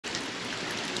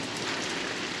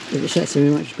If it sets in,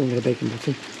 we might just go and get a bacon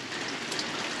butty.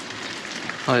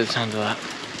 I like the sound of that.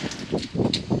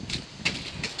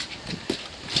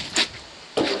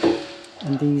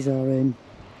 And these are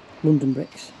London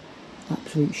bricks.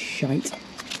 Absolute shite.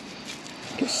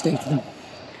 Get a state of them.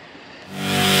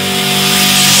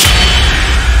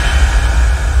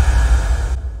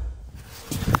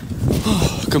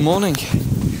 Oh, good morning.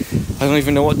 I don't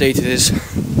even know what date it is.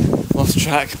 Lost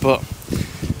track, but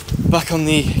back on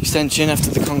the extension after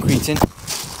the concreting,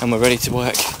 and we're ready to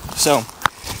work. So,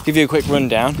 give you a quick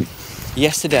rundown.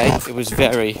 Yesterday it was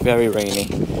very, very rainy.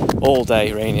 All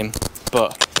day raining,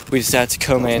 but we decided to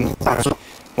come in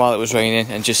while it was raining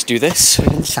and just do this.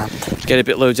 Get a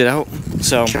bit loaded out.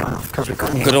 So,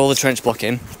 got all the trench block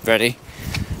in, ready,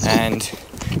 and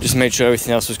just made sure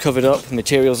everything else was covered up.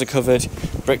 Materials are covered,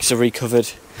 bricks are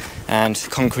recovered, and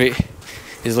concrete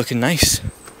is looking nice.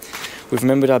 We've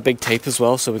remembered our big tape as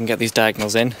well, so we can get these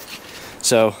diagonals in.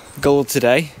 So, goal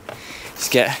today is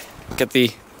get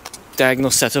the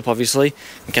diagonal set up, obviously,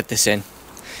 and get this in.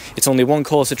 It's only one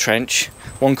course of trench,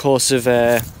 one course of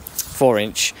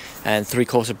 4-inch, and 3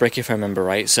 course of brick, if I remember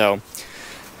right. So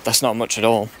that's not much at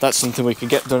all. That's something we could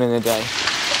get done in a day.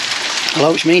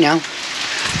 Hello, it's me now.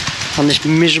 On this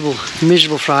miserable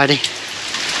Friday.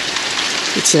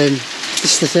 It's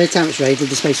this is the 3rd time it's raided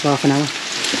the space of half an hour.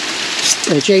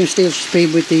 James Steele's just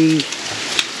been with the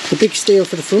big steel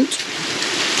for the front,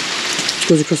 which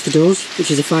goes across the doors,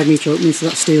 which is a 5 metre opening, so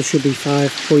that steel should be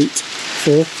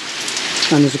 5.4.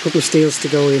 And there's a couple of steels to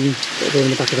go in that go in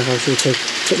the back of the house. We'll take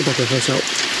the back of the house out.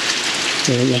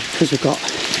 Yeah, because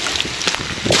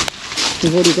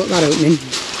we've already got that opening.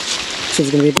 So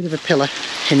there's going to be a bit of a pillar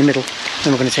in the middle,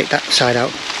 and we're going to take that side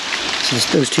out. So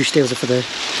those 2 steels are for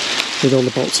with all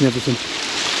the bolts and everything.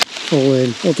 All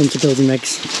done to building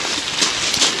regs.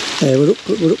 We're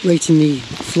uprating the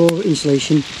floor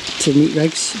insulation to meet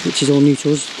regs, which is all new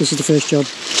to us. This is the first job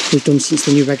we've done since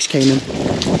the new regs came in.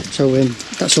 So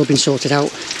that's all been sorted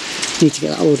out. Need to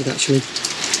get that ordered actually.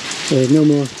 No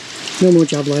more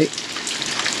jab light.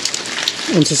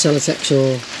 Onto Celotex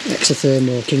or Exotherm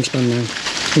or Kingspan now.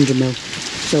 100mm.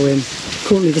 So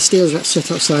currently the steels are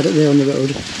set outside up there on the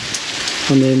road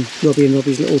on Robbie and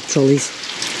Robbie's little trolleys.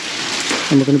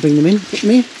 And we're going to bring them in, put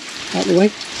them here, out the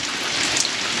way,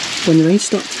 when the rain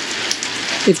stops.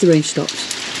 If the rain stops.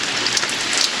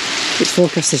 It's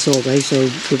forecast this all day, so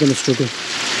we're going to struggle.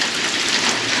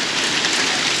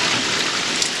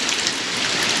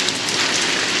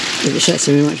 If it sets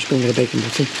in, we might just go and get a bacon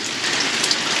butty.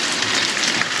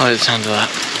 I like the sound of that.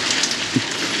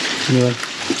 Anyway,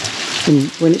 and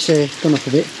when it's gone up a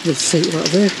bit, we'll take it out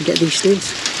of there and get these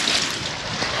steels.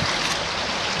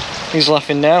 Who's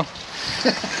laughing now?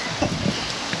 Get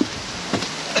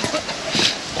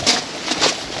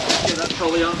that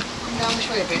trolley on. Come down this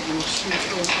way a bit and we'll shoot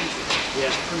it all.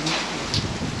 Yeah.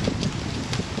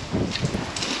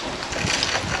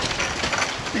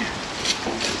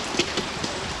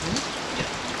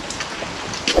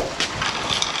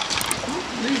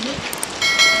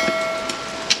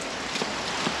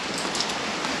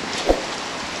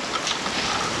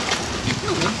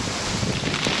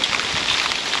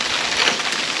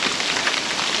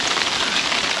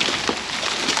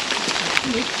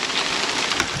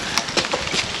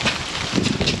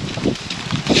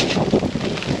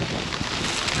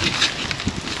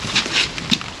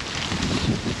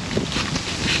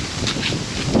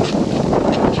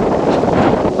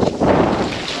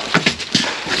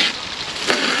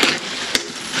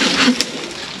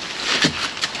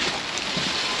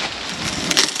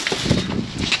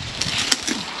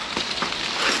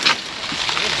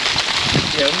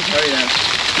 Yeah, we can carry that.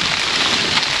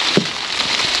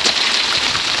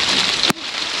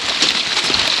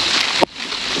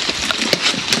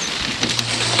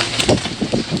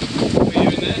 What are you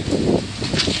doing there?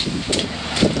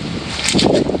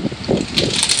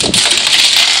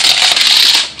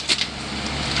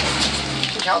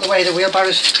 Look out of the way of the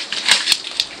wheelbarrows.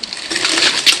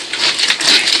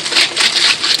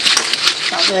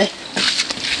 Out there.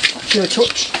 Do a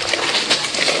touch.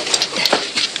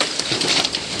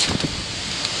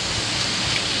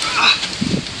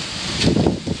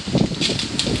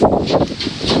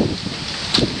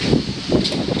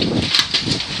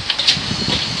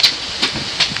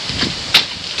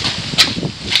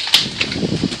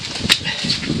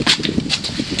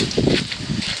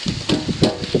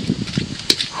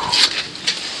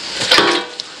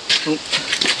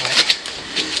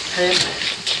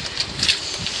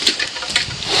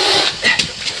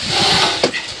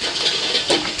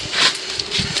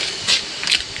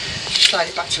 Slide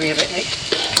it back to me a bit, Nick.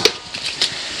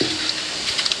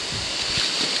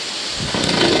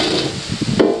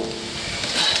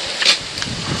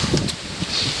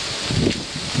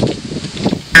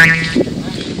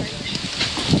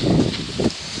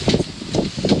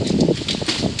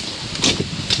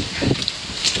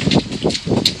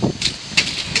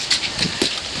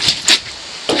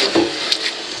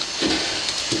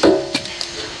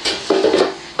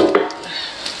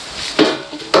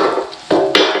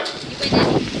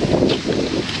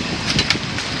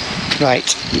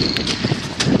 Right,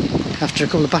 after a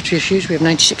couple of battery issues we have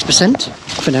 96%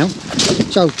 for now.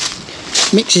 So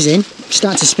mix is in,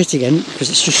 start to spit again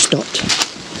because it's just stopped.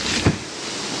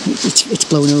 It's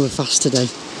blowing over fast today.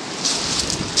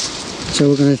 So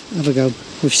we're going to have a go.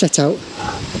 We've set out,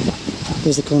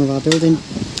 here's the corner of our building,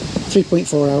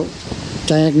 3.4 out,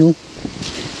 diagonal.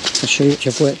 I'll show you which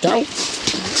I've worked out.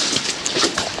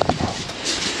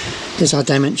 Here's our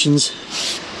dimensions,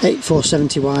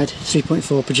 8,470 wide,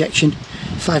 3.4 projection,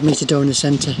 5 metre door in the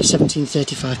centre,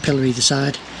 1735 pillar either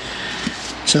side.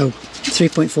 So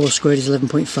 3.4 squared is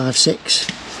 11.56,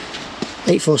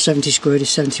 8,470 squared is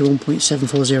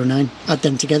 71.7409. Add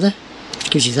them together,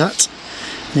 which gives you that.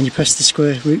 And then you press the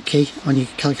square root key on your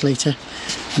calculator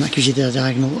and that gives you the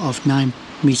diagonal of 9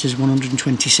 metres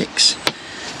 126.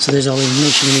 So there's all the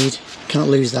information you need. Can't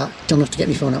lose that. Don't have to get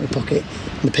my phone out of my pocket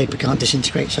and the paper can't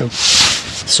disintegrate, so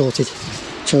sorted.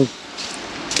 So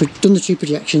we've done the 2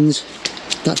 projections,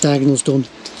 that diagonal's done,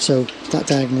 so that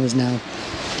diagonal is now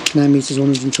 9 metres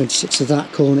 126, so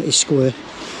that corner is square.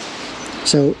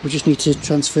 So we just need to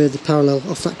transfer the parallel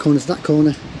off that corner to that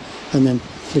corner and then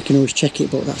we can always check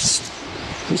it, but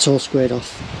it's all squared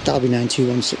off. That'll be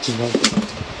 9216 as well.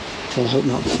 Well, I hope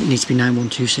not, it needs to be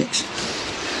 9126.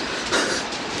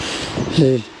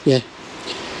 Yeah.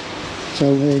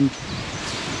 So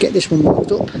get this one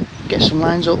marked up, get some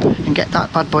lines up and get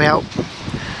that bad boy out.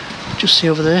 Just see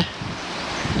over there,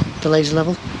 the laser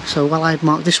level. So while I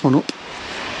mark this one up,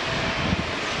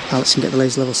 Alex can get the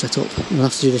laser level set up. We'll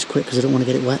have to do this quick because I don't want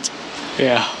to get it wet.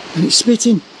 Yeah. And it's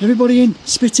spitting, everybody in,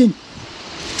 spitting.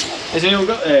 Has anyone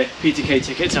got PTK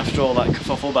tickets after all that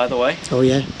kerfuffle, by the way? Oh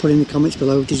yeah, put in the comments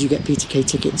below, did you get PTK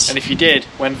tickets? And if you did,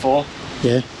 when for?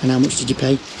 Yeah, and how much did you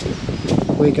pay?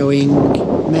 We're going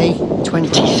May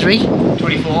 23.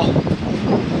 24.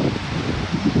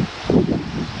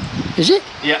 Is it?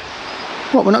 Yeah.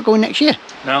 What, we're not going next year?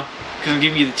 No, because I'm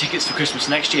giving you the tickets for Christmas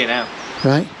next year now.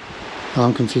 Right. Oh,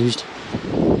 I'm confused.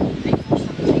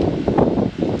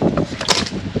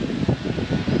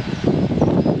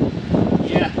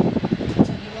 Yeah.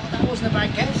 That wasn't a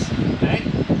bad guess. Okay.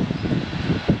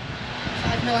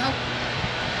 5 mil out.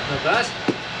 Not bad.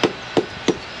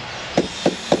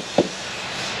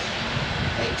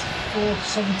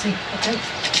 8,470. Okay.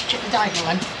 Check the diagonal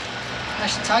then.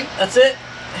 Nice and tight. That's it.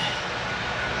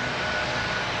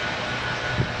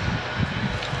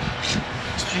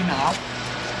 It's 3 mil out.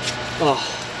 Oh.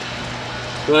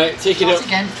 Right, take it up.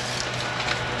 Again.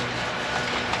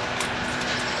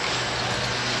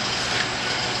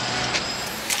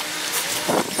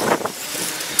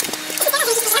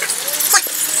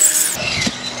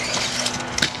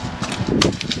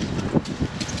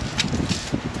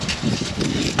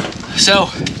 So,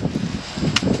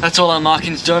 that's all our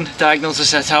marking's done, diagonals are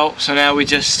set out, so now we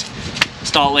just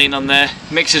start laying on there,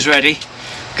 mixer's ready,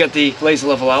 get the laser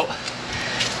level out,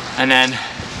 and then,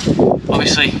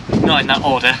 obviously, not in that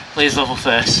order, laser level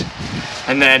first,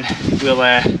 and then we'll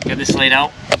get this laid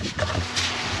out.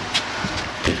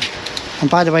 And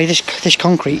by the way, this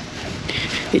concrete,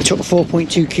 it took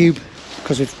 4.2 cube,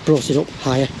 because we've brought it up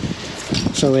higher,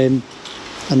 so, and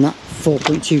that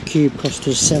 4.2 cube cost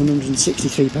us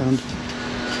 £763,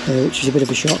 which is a bit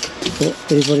of a shock, but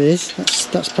it is what it is.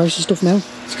 That's price of stuff now.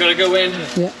 It's got to go in.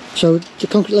 Yeah. So the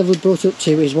concrete level we brought up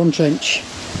to is 1 trench,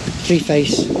 3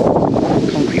 face,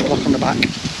 concrete block on the back.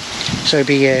 So it'd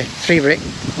be 3 brick,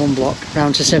 1 block,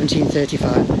 round to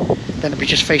 1735. Then it'll be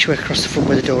just face work across the front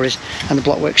where the door is, and the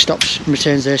block work stops and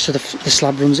returns there, so the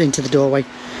slab runs into the doorway,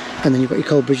 and then you've got your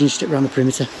cold bridging strip around the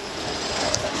perimeter.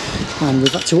 And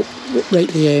we've had to rate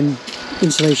the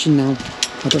insulation now.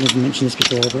 I don't know if I mentioned this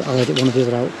before, but I'll edit one or the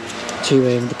other out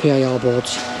to the PIR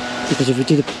boards, because if we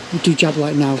do jab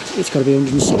light now, it's got to be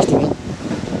 160mm,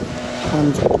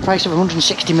 and the price of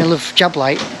 160mm of jab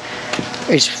light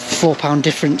is £4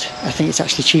 different. I think it's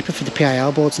actually cheaper for the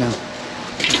PIR boards now.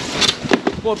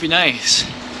 What would be nice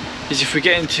is if we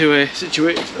get into a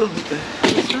situation. Oh,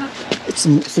 what's that? It's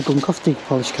the gun cofty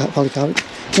polycarbonate.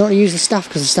 You don't want to use the staff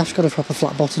because the staff's got a proper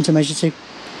flat bottom to measure to.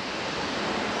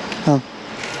 Oh.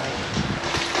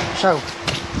 So,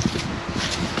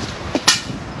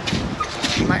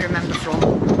 you might remember from.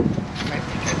 Right,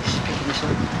 picking this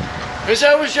up. As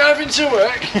I was driving to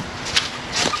work.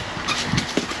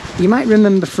 You might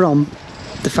remember from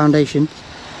the foundation,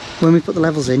 when we put the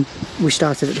levels in, we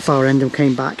started at the far end and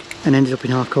came back and ended up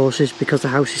in half courses because the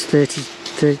house is 30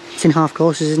 it's in half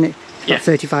courses, isn't it? Yeah.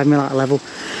 About 35mm out of level.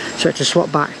 So I had to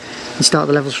swap back and start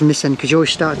the levels from this end, because you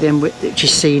always start at the end which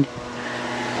is seen.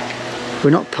 We're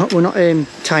not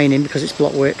tying in because it's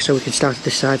block work, so we can start at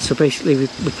this side. So basically we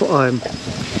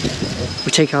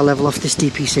take our level off this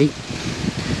DPC,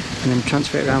 and then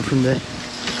transfer it around from there.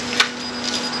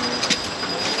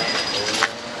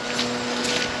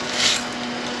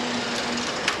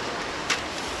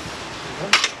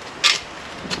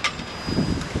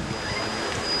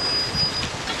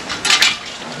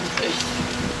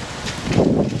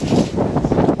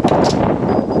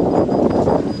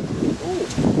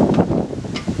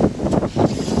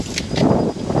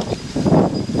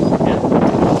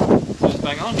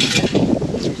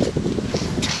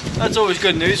 That's always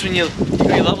good news when you've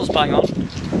got your levels bang on,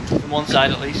 from one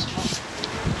side at least.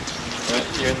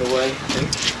 Right, you're in the way, I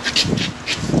think.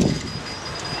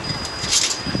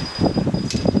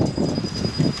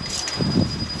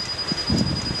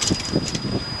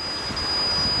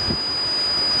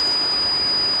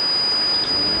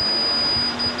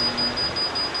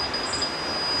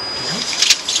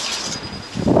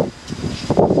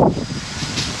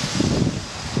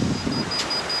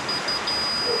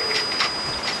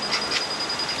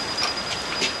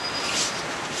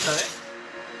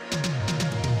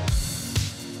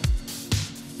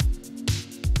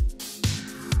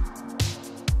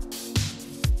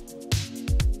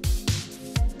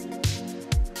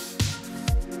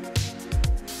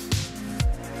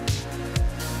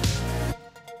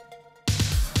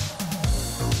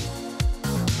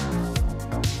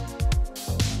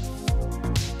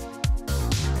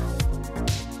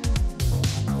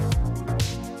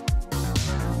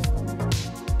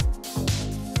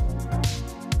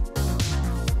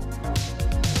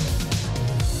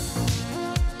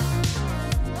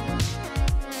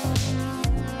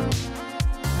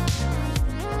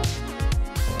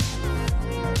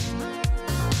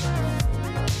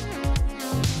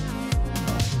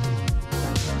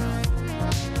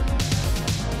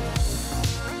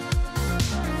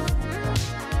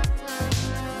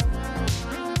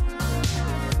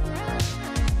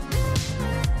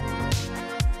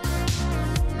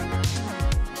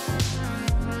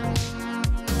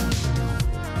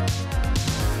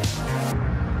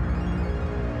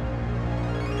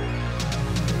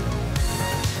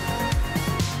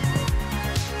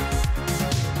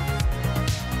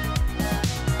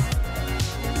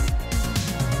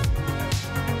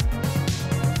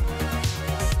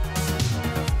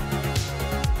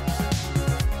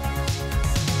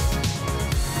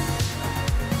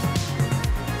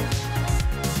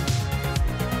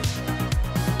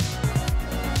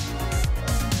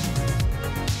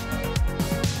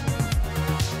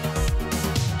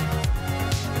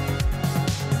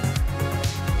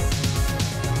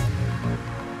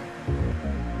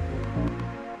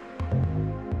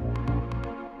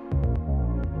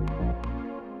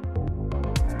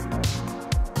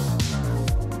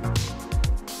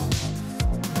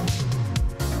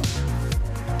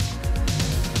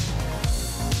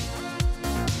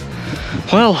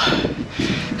 Well,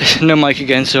 no mic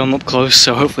again, so I'm up close,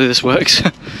 so hopefully this works.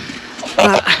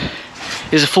 That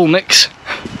is a full mix.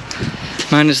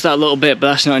 Minus that little bit,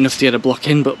 but that's not enough to get a block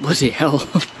in, but bloody hell.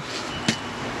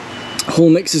 Whole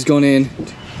mix has gone in.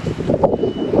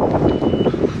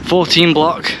 14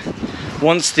 block.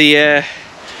 Once the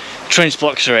trench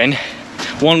blocks are in,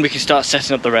 1, we can start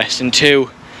setting up the rest, and 2,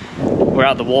 we're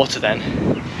out of the water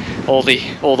then. All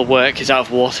the work is out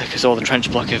of water because all the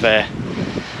trench block have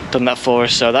done that for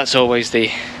us, so that's always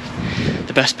the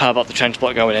best part about the trench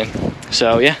block going in.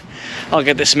 So yeah, I'll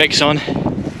get this mix on,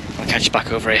 I'll catch you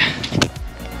back over here.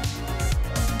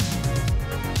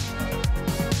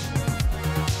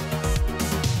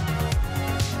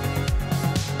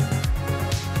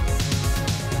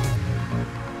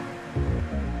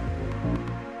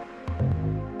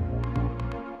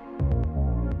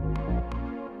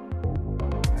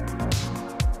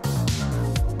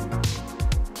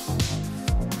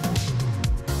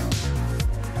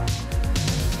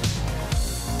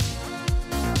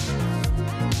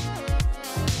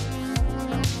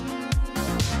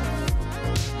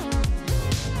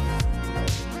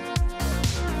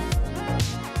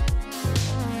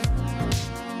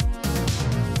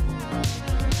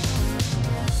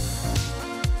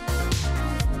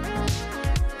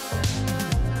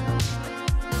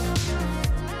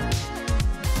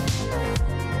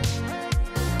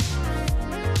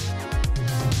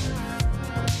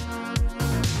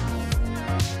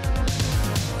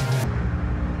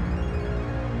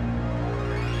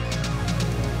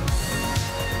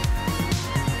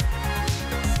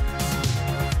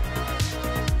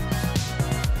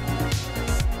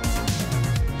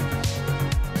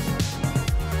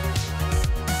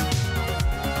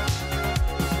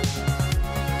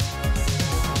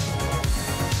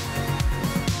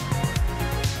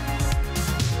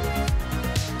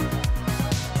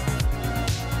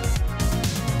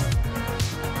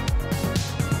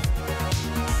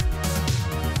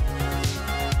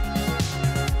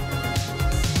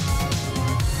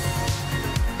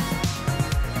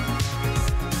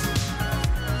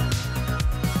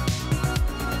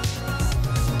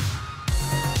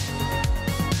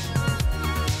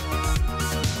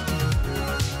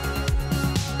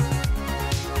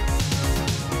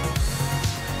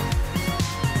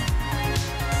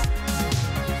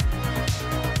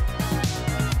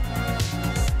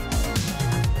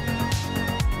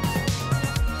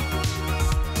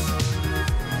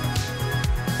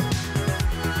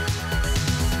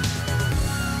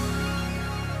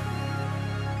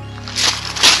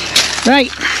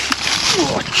 Right,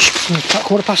 about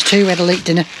 2:15, we had a late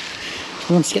dinner.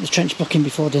 We wanted to get the trench block in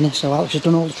before dinner, so Alex has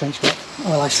done all the trench block.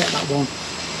 Well, I set that one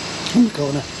in the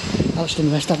corner. Alex done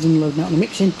the rest. I've done the loading out and the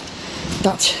mixing.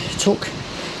 That took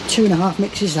 2.5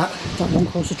 mixes, that one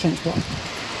course of trench block.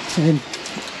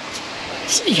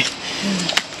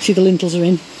 See the lintels are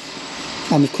in,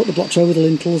 and we've cut the blocks over the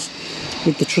lintels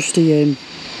with the trusty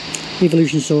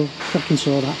evolution saw, cracking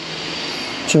saw that.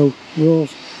 So we're all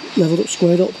levelled up,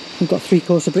 squared up. We've got 3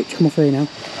 course of brick to come off here now.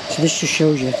 So this just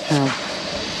shows you how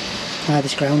high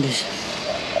this ground is. So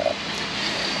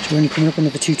we're only coming up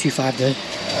another 225 there.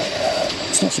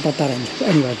 It's not so bad that end, but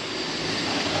anyway.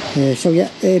 So yeah,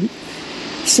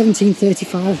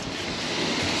 1735.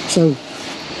 So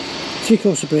 3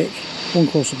 course of brick, 1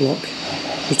 course of block.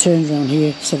 Returns around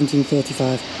here,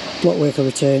 1735. Block work will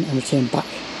return and return back.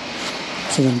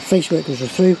 So then face work goes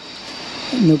through.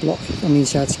 No block on the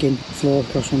inside skin, floor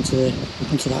across onto that.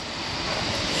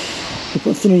 We're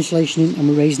putting thin insulation in and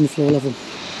we're raising the floor level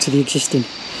to the existing.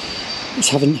 It's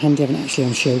handy having it actually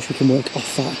on show, so we can work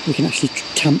off that. We can actually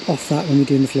tamp off that when we're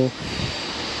doing the floor.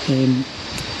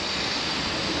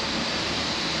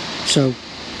 So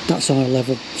that's our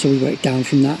level, so we work down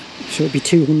from that. So it'd be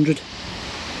 200.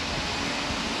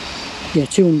 Yeah,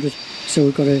 200. So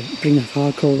we've got to bring the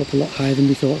hardcore up a lot higher than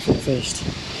we thought at first.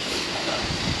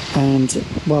 And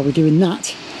while we're doing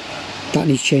that, that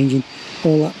needs changing.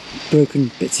 All that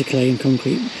broken bits of clay and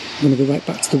concrete, we're going to go right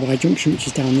back to the Y junction, which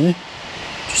is down there.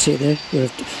 Just see it there, where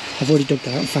I've already dug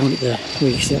that out and found it there, where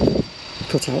you can see that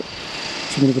cut out.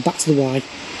 So I'm going to go back to the Y,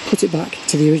 cut it back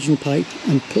to the original pipe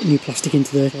and put new plastic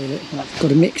into there.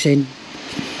 Got a mix in,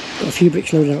 got a few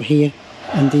bricks loaded out here,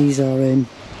 and these are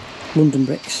London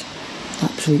bricks.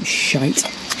 Absolute shite.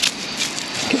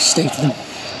 Get a state of them.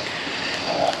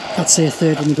 I'd say a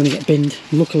third one we're going to get binned.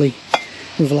 Luckily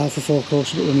we've allowed for 4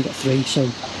 courses, but we've only got 3, so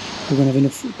we're going to have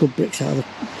enough good bricks out of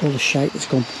all the shite that's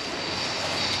gone.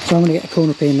 So I'm going to get a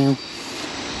corner up here now,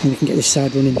 and we can get this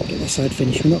side running, get that side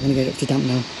finished. We're not going to get it up to damp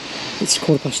now. It's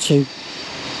 2:15.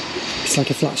 It's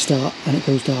like a flat start and it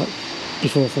goes dark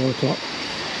before 4 o'clock.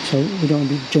 So we don't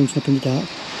want to be jumping up in the dark.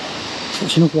 So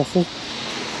that's enough waffle.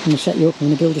 I'm going to set you up, I'm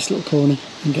going to build this little corner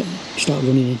and start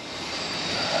running in.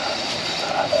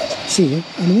 See you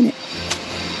in a minute.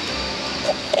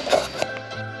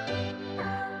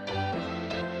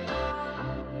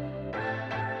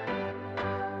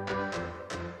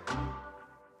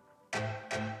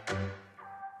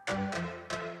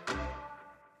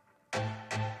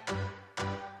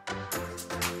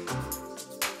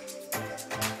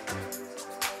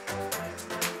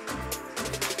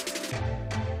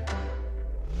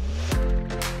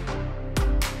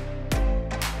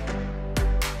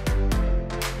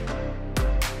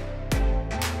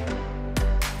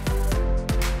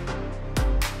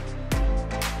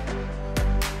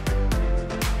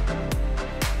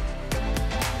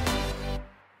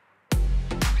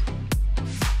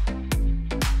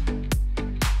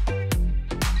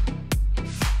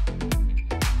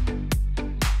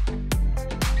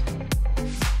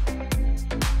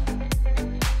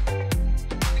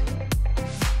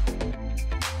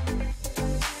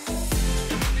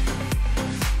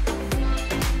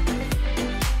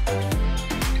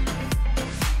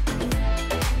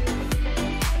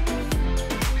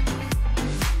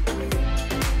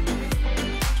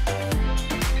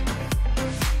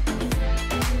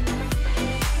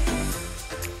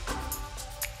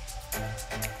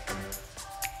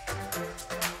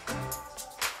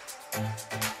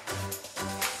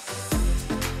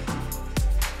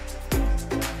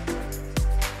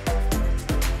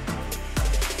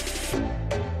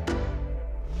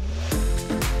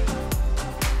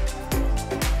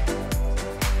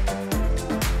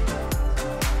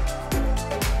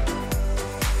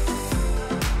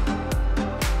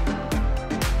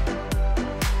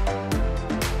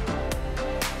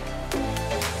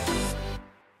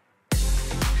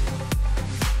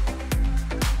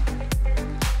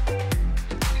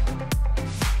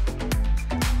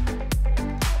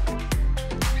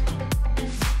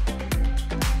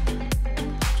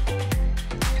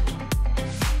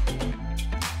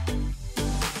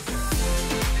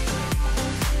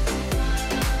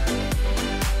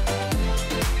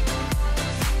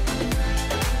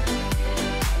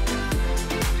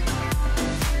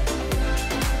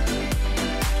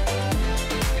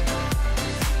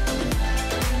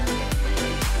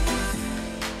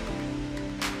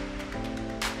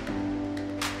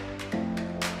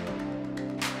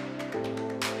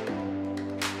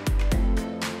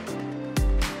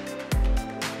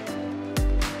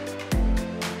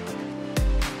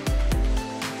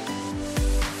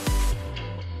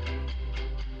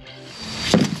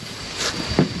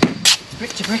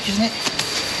 brick, isn't it?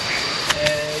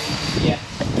 Yeah.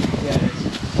 Yeah, it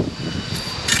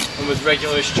is. And with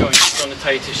regular-ish joints on a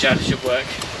tighter shed should work.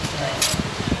 Right.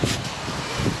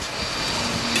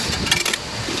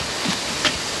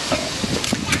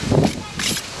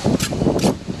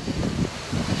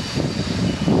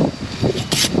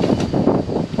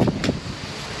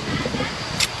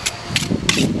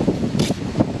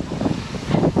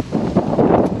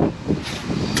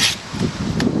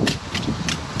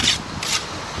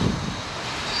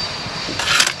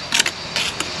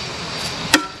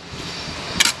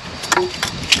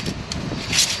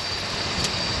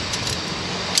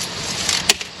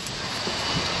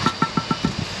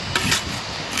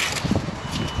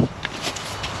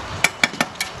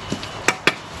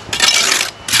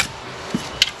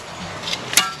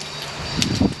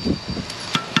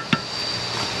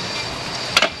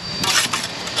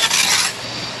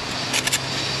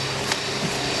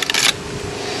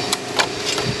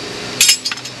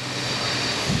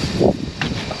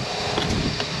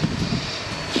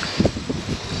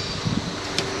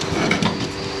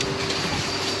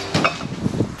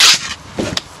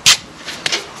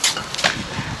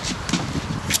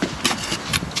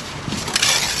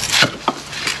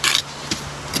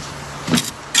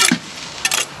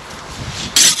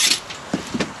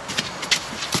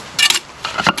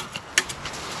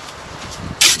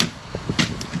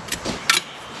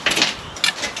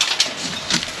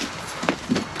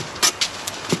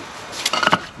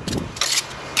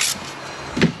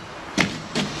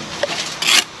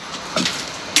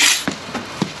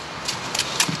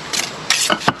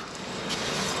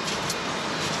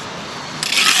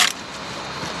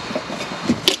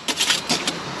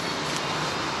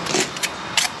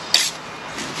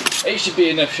 It should be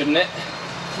enough, shouldn't it?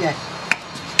 Yeah.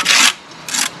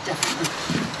 Definitely.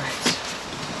 Right.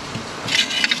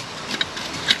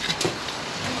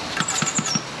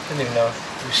 I don't even know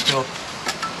if we're still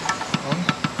on.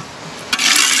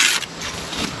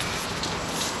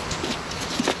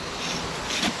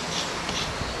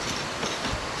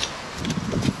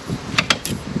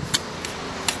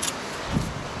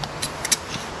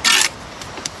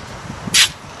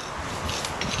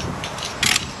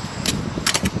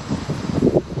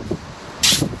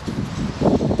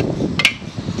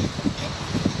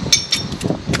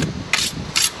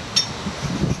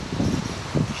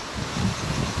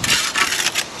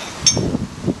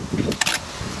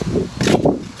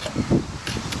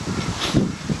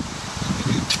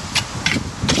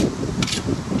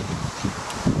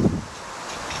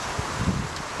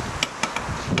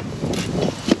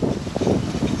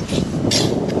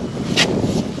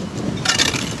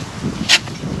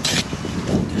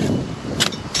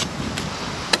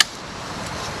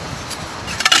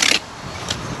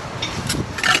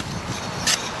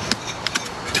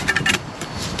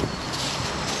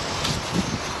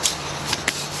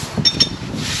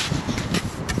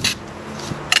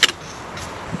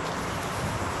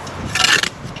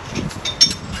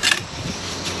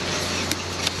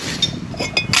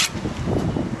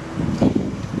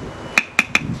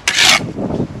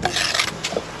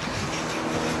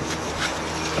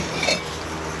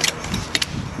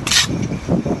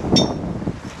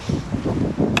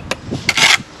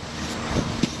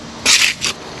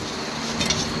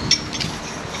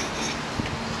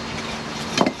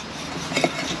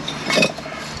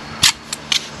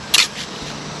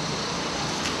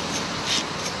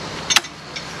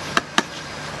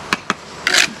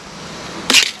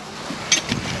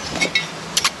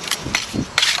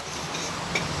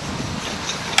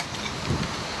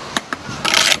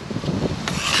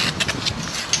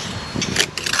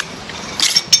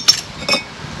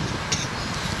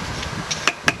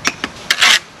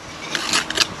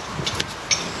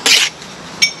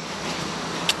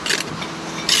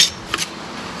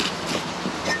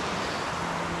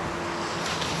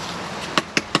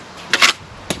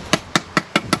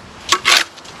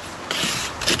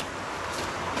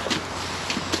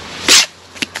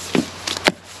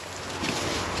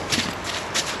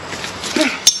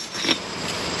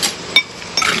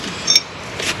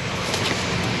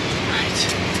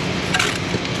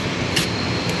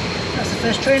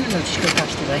 First train I've noticed go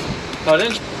past today. Pardon?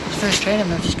 It's the first train I've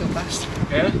noticed go past.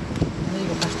 Yeah? I know you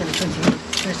go past every 20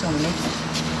 minutes. First time I noticed.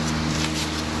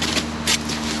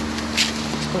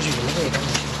 I suppose you deliver it, don't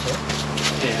you?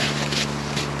 Yeah.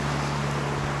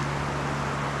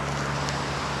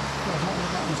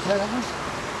 That one's there, that one.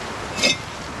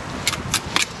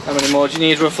 How many more do you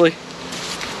need roughly?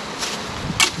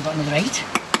 We've got another 8.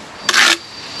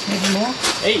 Maybe more.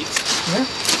 8? Yeah.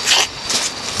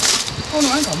 Oh no,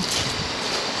 hang on.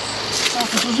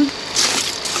 Half a dozen.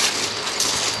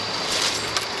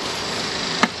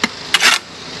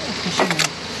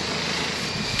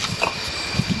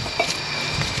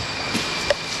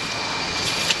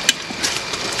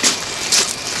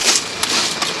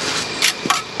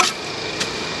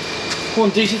 One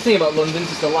decent thing about London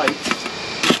is the light.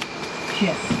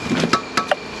 Yeah.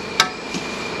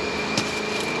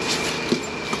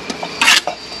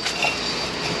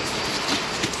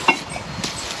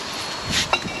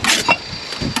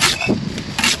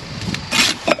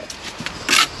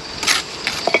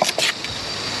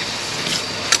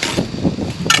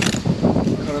 I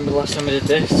can't remember the last time I did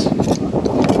this.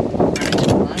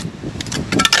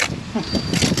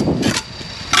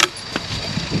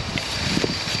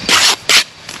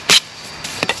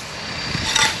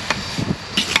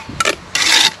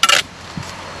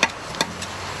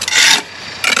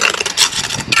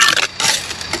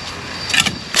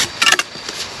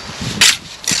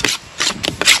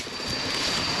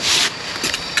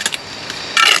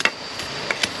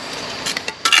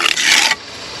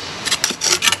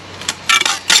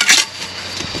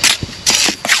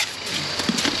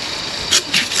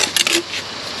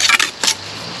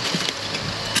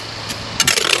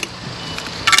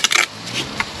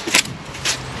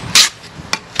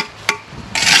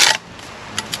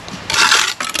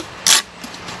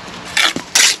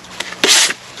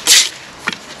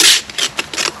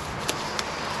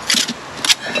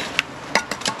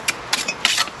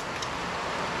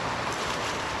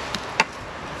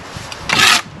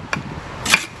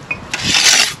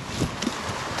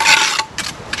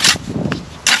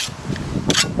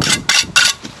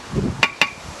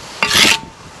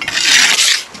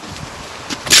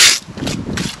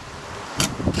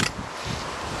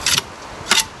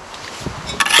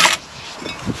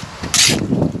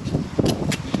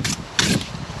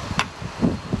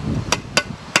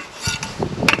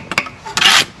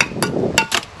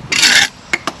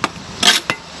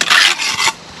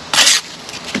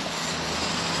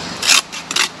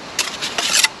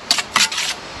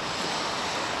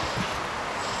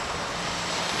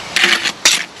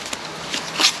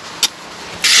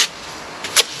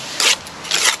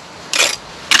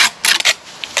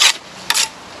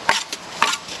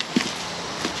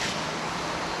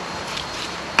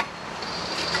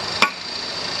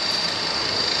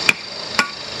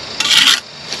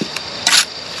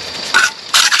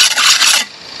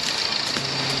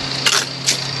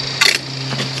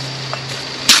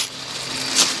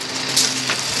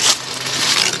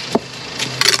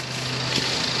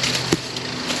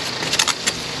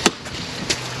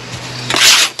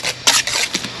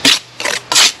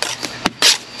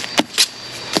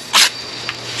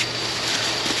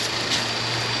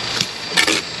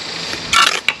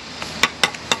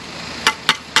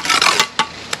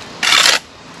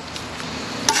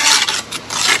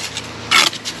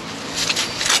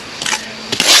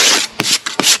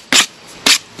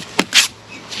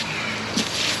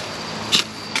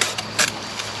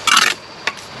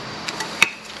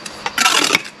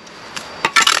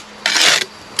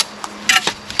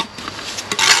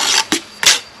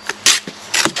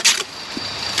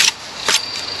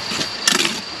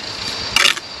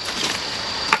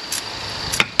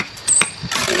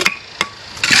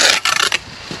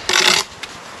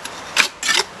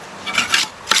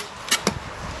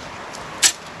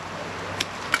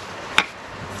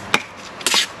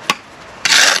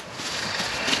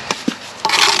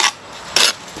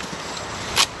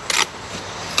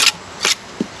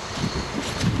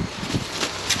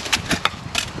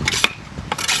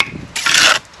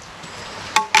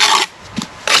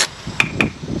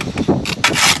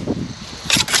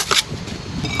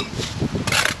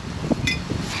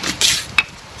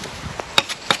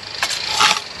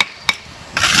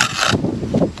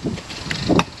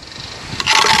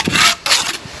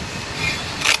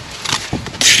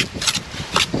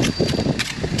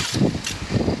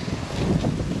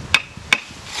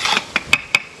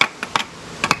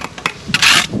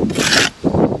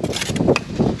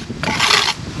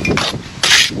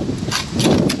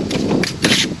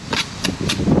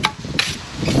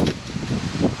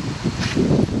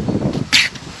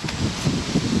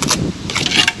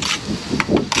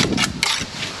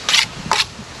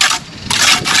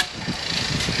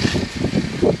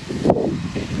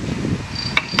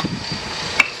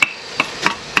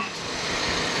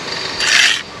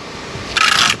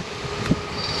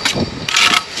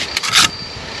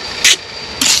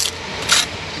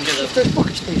 Those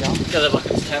buckets please out. Yeah, the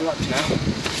bucket's 10 laps now.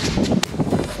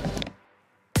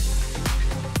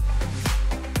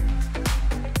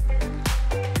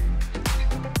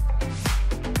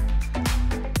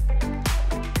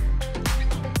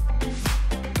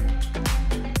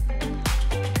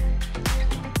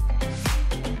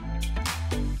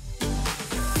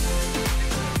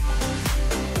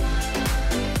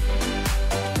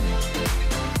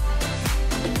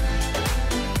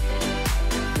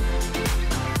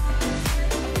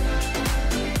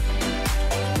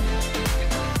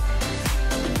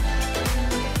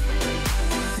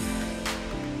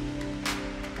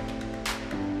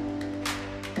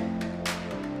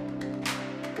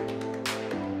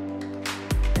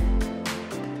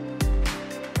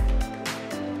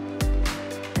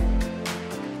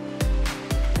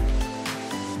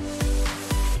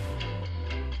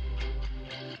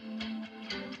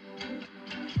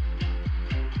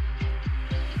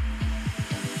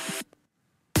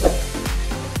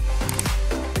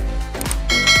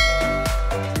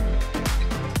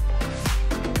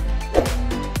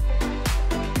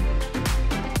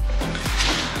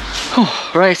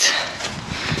 Oh, right,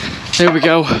 there we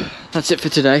go. That's it for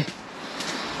today.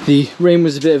 The rain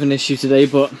was a bit of an issue today,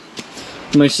 but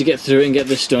I managed to get through it and get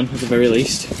this done at the very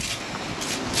least.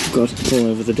 God, falling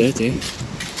over the dirt here.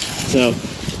 So,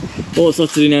 all that's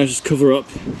left to do now is just cover up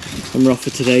and we're off for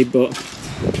today, but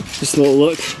just a little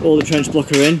look, all the trench block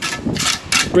are in,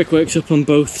 brickwork's up on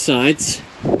both sides,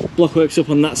 blockwork's up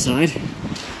on that side,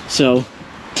 so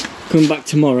come back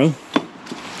tomorrow,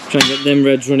 try and get them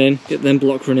reds running, get them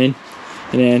block running,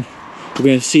 and then we're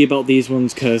going to see about these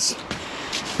ones because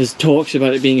there's talks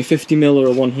about it being a 50mm or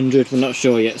a 100, we're not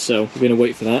sure yet, so we're going to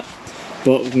wait for that,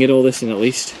 but we can get all this in at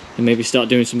least, and maybe start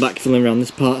doing some backfilling around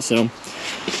this part, so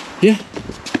yeah.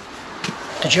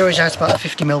 The jury's out about the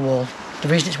 50mm wall. The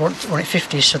reason it's one at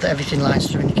 50 is so that everything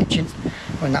lines through in the kitchen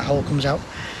when that hole comes out.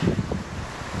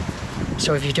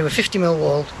 So if you do a 50mm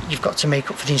wall, you've got to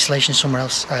make up for the insulation somewhere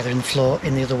else, either in the floor,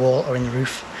 in the other wall, or in the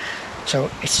roof.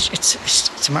 So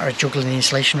it's a matter of juggling the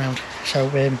insulation around. So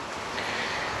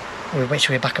we'll wait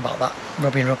till we're back about that,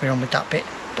 rubbing on with that bit.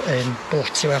 But we'll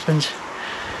see what happens.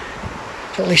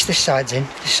 So at least this side's in.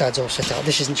 This side's all set out.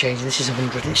 This isn't changing. This is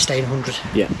 100. It's staying 100.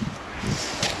 Yeah.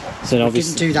 So we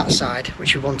didn't do that side,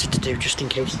 which we wanted to do just in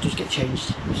case it does get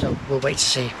changed. So we'll wait to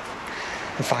see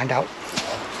and find out.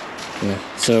 Yeah.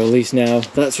 So at least now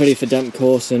that's ready for damp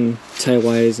course and tie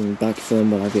wires and backfill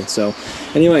and what have you. So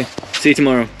anyway, see you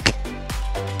tomorrow.